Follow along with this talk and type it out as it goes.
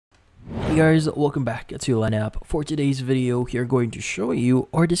Hey guys, welcome back to Lineup. For today's video, we are going to show you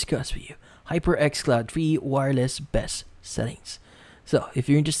or discuss with you HyperX Cloud 3 wireless best settings. So if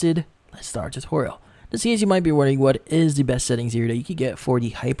you're interested, let's start the tutorial. This case, you might be wondering what is the best settings here that you can get for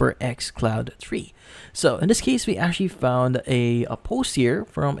the HyperX Cloud 3. So in this case, we actually found a post here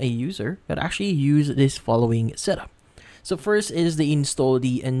from a user that actually used this following setup. So first is the install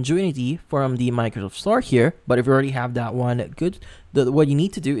the Ingenuity from the Microsoft Store here, but if you already have that one, good. What you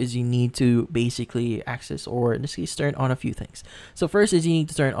need to do is you need to basically access, or in this case, turn on a few things. So first is you need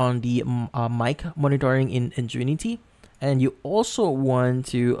to turn on the mic monitoring in Ingenuity, and you also want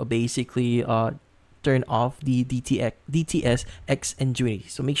to basically turn off the DTS X Ingenuity.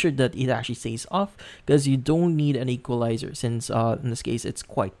 So make sure that it actually stays off because you don't need an equalizer since in this case, it's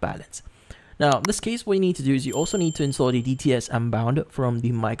quite balanced. Now, in this case, what you need to do is you also need to install the DTS Unbound from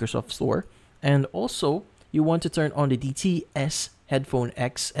the Microsoft Store. And also, you want to turn on the DTS Headphone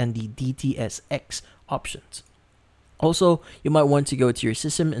X and the DTS X options. Also, you might want to go to your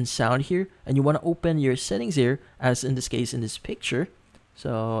system and sound here, and you want to open your settings here, as in this case, in this picture.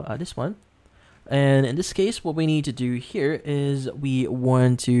 So, this one. And in this case, what we need to do here is we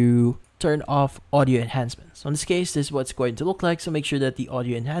want to turn off audio enhancements. So in this case, this is what it's going to look like. So make sure that the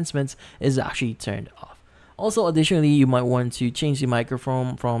audio enhancements is actually turned off. Also, additionally, you might want to change the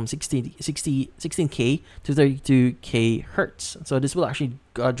microphone from 16K to 32K hertz. So this will actually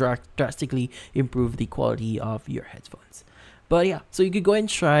drastically improve the quality of your headphones. But yeah, so you could go and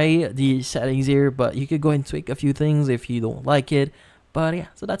try the settings here, but you could go and tweak a few things if you don't like it. But yeah,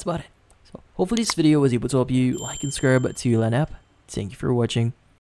 so that's about it. So hopefully this video was able to help you. Like and subscribe to Lineup. Thank you for watching.